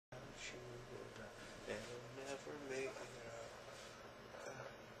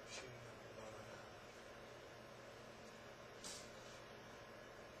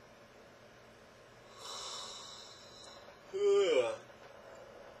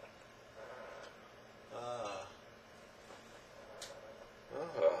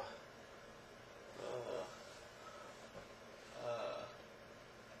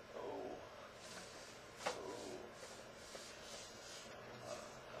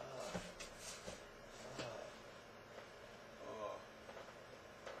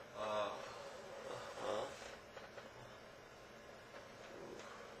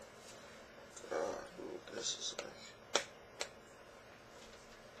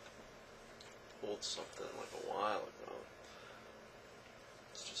about something like a while ago.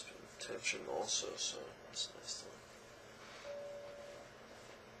 It's just been tension also, so it's nice to.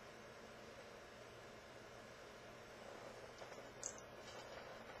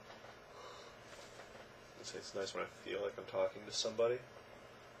 It's nice when I feel like I'm talking to somebody,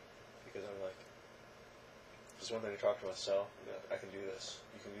 because I'm like, there's one thing to talk to myself. I can do this.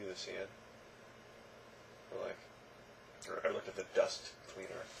 You can do this, Ian. Or I looked at the dust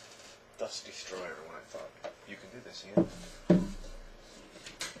cleaner, dust destroyer, when I thought, you can do this, Ian.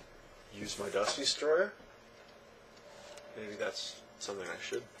 Use my dust destroyer? Maybe that's something I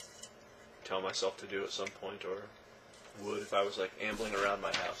should tell myself to do at some point, or would if I was like ambling around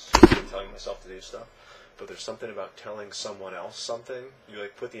my house, telling myself to do stuff. But there's something about telling someone else something. You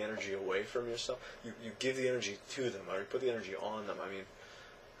like put the energy away from yourself. You give the energy to them, or you put the energy on them. I mean,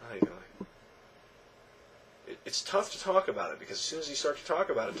 how you gonna like? It's tough to talk about it, because as soon as you start to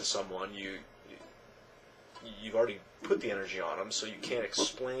talk about it to someone, you've already put the energy on them, so you can't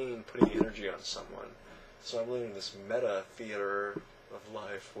explain putting the energy on someone. So I'm living in this meta theater of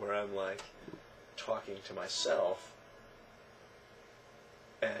life where I'm like talking to myself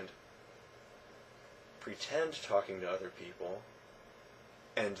and pretend talking to other people,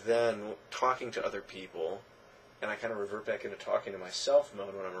 and then talking to other people, and I kind of revert back into talking to myself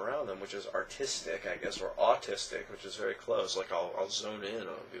mode when I'm around them, which is artistic, I guess, or autistic, which is very close. Like I'll zone in and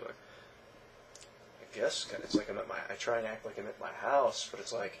I'll be like, I guess it's like I try and act like I'm at my house, but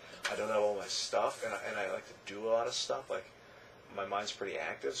it's like I don't have all my stuff, and I like to do a lot of stuff. Like my mind's pretty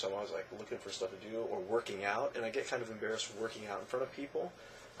active, so I'm always like looking for stuff to do or working out, and I get kind of embarrassed working out in front of people.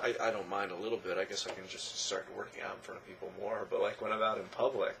 I don't mind a little bit. I guess I can just start working out in front of people more. But like when I'm out in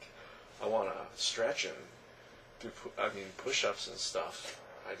public, I want to stretch and do push-ups and stuff.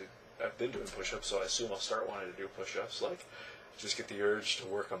 I've been doing push-ups, so I assume I'll start wanting to do push-ups. Like just get the urge to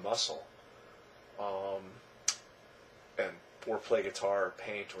work a muscle, or play guitar, or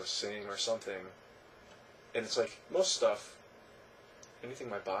paint, or sing, or something. And it's like most stuff, anything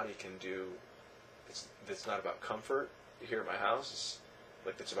my body can do, it's not about comfort here at my house.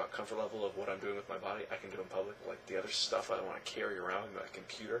 It's about comfort level of what I'm doing with my body. I can do in public. Like the other stuff I don't want to carry around, my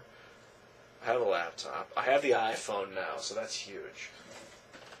computer. I have a laptop. I have the iPhone now, so that's huge.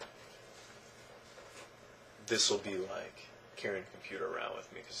 This will be like carrying a computer around with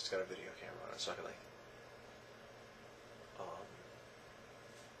me because it's got a video camera on it, so I can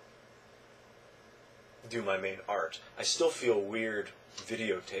do my main art. I still feel weird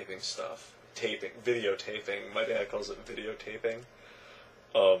videotaping stuff. Videotaping. My dad calls it videotaping.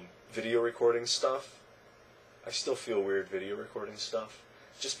 Video recording stuff. I still feel weird video recording stuff,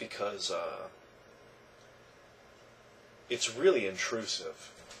 just because it's really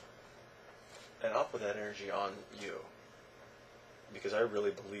intrusive, and I'll put that energy on you, because I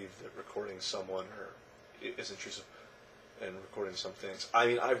really believe that recording someone is intrusive, and recording some things. I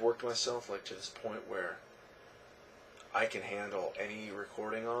mean, I've worked myself to this point where I can handle any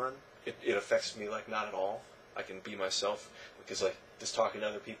recording on. It affects me not at all. I can be myself, because this talking to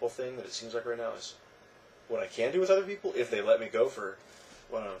other people thing that it seems like right now is what I can do with other people if they let me go for,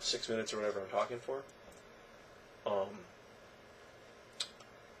 6 minutes or whatever I'm talking for.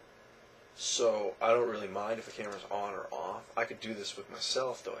 So I don't really mind if the camera's on or off. I could do this with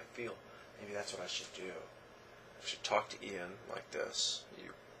myself, though I feel maybe that's what I should do. I should talk to Ian like this.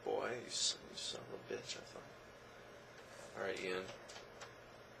 You boy, you son of a bitch, I thought. Alright, Ian.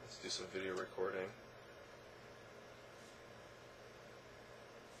 Let's do some video recording.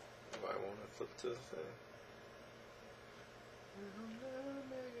 Why won't I flip to the thing? We'll never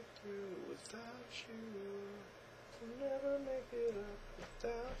make it through without you. We'll never make it up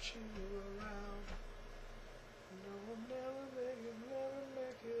without you around. No, we'll never make it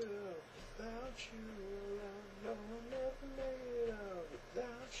up without you around. No, we'll never make it up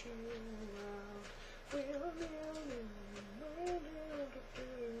without you around. We'll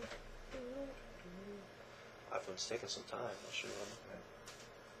iPhone's taking some time. I'll show you one.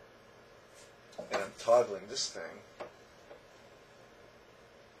 And I'm toggling this thing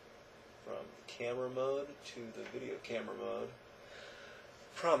from camera mode to the video camera mode.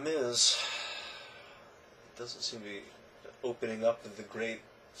 Problem is, it doesn't seem to be opening up the great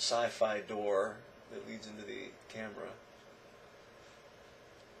sci-fi door that leads into the camera.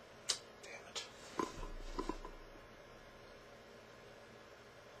 Damn it.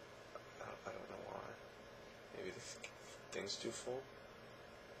 I don't know why. Maybe the thing's too full?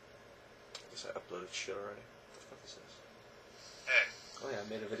 I guess I uploaded shit already. What the fuck is this? Hey. Oh yeah, I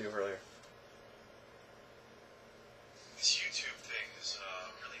made a video earlier. This YouTube thing is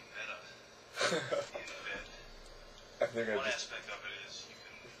really meta. I think One aspect of it is you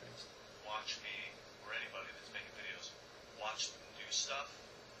can watch me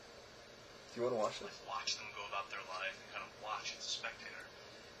Do you want to watch like this? watch them go about their life and kind of watch as a spectator.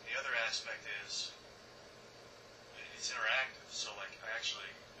 The other aspect is it's interactive. So like I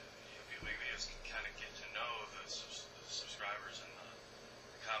actually, people make videos can kind of get to know the subscribers and the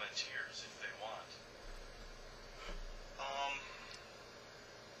commenters if they want.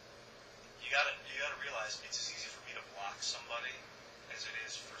 You gotta realize it's as easy for me to block somebody as it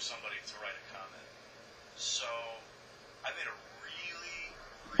is for somebody to write a comment. So I made a really,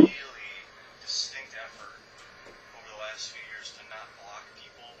 really distinct effort over the last few years to not block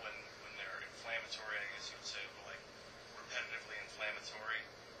people when they're inflammatory, I guess you would say, but like repetitively inflammatory.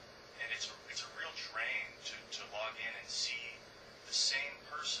 And it's a real drain to log in and see the same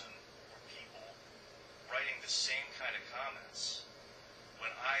person or people writing the same kind of comments when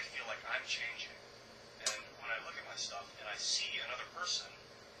I feel like I'm changing. And when I look at my stuff and I see another person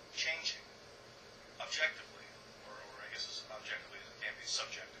changing objectively, or I guess it's objectively, it can't be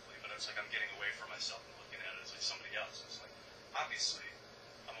subjectively, but it's like I'm getting away from myself and looking at it as like somebody else. It's like, obviously,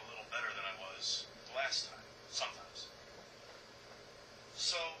 I'm a little better than I was the last time, sometimes.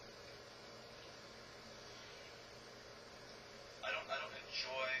 So, I don't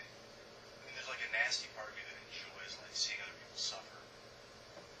enjoy, I mean, there's like a nasty part of me that enjoys like seeing other people suffer.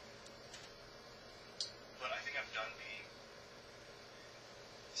 But I think I'm done being,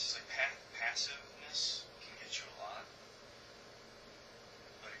 this is like passiveness can get you a lot,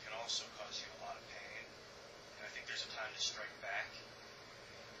 but it can also cause you a lot of pain. And I think there's a time to strike back.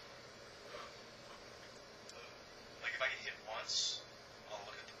 Like if I get hit once, I'll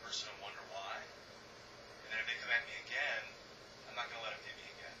look at the person and wonder why. And then if they come at me again, I'm not going to let them hit me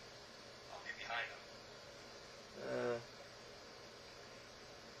again. I'll get behind them.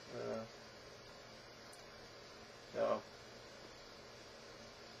 No.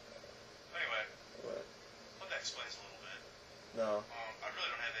 Anyway, What? hope that explains a little bit. No. I really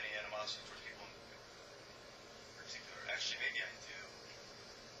don't have any animosity towards people in particular. Actually, maybe I do.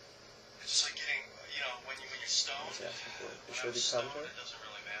 It's just like getting, when you're stoned. Yeah. When Should I'm we stoned, comment? it doesn't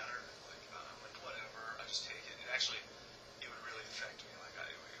really matter. Like whatever, I just take it. And actually, it would really affect me. Like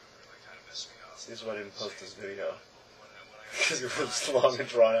it would really kind of mess me up. See, this is why I didn't post this video. When I Because it was long and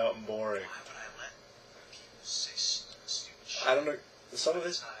drawn out and boring. Why would I let people say stupid shit? I don't know. Some of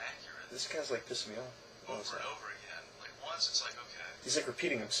It's this, not accurate. this guy's like pissing me off. Over and over again. Like once, it's like okay. He's like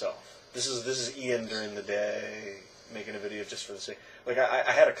repeating himself. This is Ian during the day making a video just for the sake. Like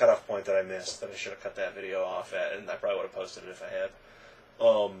I had a cutoff point that I missed that I should have cut that video off at, and I probably would have posted it if I had.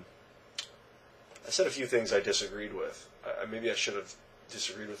 I said a few things I disagreed with. Maybe I should have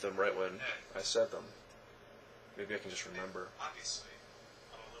disagreed with them right when I said them. Maybe I can just remember. Obviously,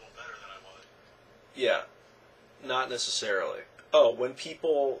 I'm a little better than I was. Yeah, not necessarily. Oh, when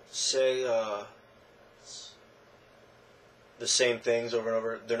people say the same things over and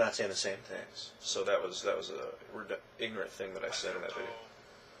over, they're not saying the same things. So that was a ignorant thing that I said in that video.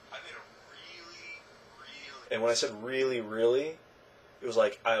 I made a really, really. And when I said really, really, it was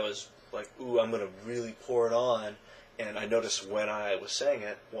like I was like, ooh, I'm gonna really pour it on. And I noticed when I was saying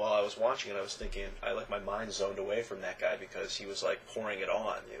it, while I was watching it, I was thinking, my mind zoned away from that guy because he was like pouring it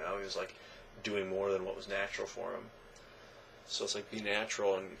on, He was like doing more than what was natural for him. So it's like be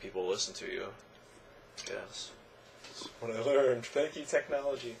natural and people listen to you. Yes. That's what I learned. Thank you,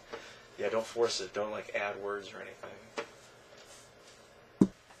 technology. Yeah, don't force it. Don't like add words or anything.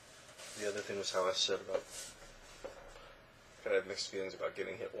 The other thing was how I said about, I have mixed feelings about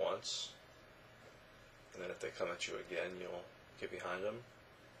getting hit once. And then if they come at you again, you'll get behind them.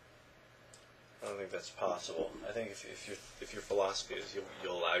 I don't think that's possible. I think if your philosophy is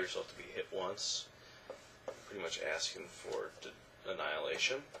you'll allow yourself to be hit once, you're pretty much asking for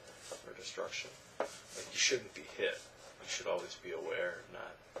annihilation or destruction. Like you shouldn't be hit. You should always be aware,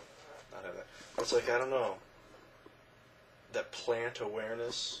 not have that. But it's like I don't know. That plant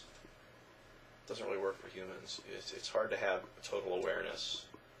awareness doesn't really work for humans. It's hard to have total awareness.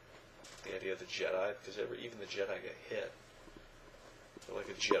 The idea of the Jedi, because even the Jedi get hit. So like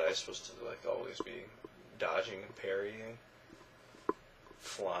a Jedi is supposed to like always be dodging and parrying,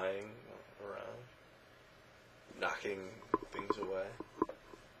 flying around, knocking things away.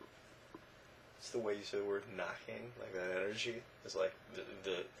 It's the way you say the word knocking, like that energy. It's like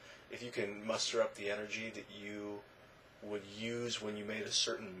the if you can muster up the energy that you would use when you made a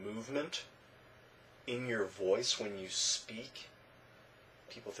certain movement in your voice when you speak.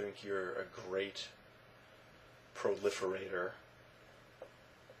 People think you're a great proliferator,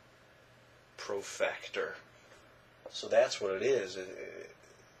 profector. So that's what it is.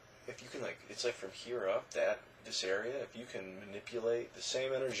 If you can, it's like from here up, this area, if you can manipulate the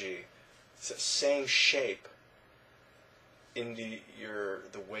same energy, it's the same shape, into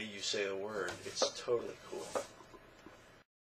the way you say the word. It's totally cool.